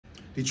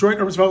Detroit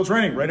Urban Survival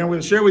Training. Right now we're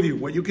going to share with you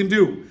what you can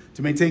do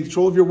to maintain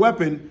control of your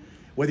weapon,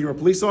 whether you're a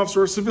police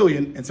officer or a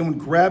civilian, and someone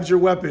grabs your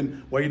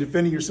weapon while you're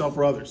defending yourself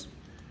or others.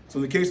 So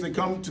in the case they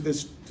come to the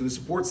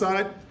support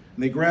side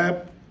and they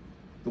grab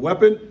the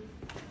weapon,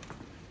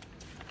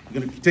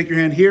 you're going to take your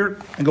hand here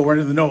and go right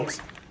into the nose.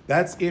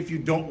 That's if you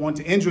don't want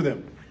to injure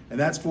them. And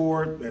that's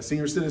for a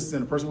senior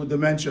citizen, a person with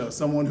dementia,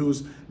 someone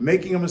who's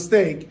making a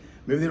mistake.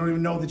 Maybe they don't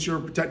even know that you're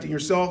protecting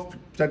yourself,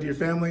 protecting your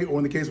family, or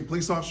in the case of a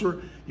police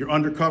officer, you're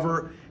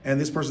undercover and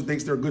this person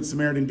thinks they're a good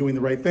Samaritan doing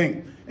the right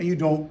thing, and you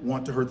don't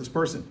want to hurt this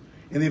person.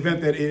 In the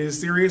event that it is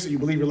serious and you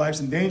believe your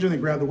life's in danger and they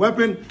grab the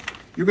weapon,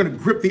 you're going to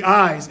grip the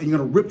eyes and you're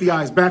going to rip the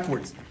eyes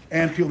backwards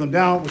and peel them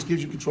down, which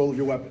gives you control of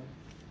your weapon.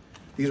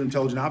 These are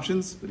intelligent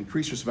options that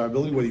increase your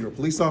survivability, whether you're a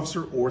police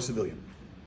officer or a civilian.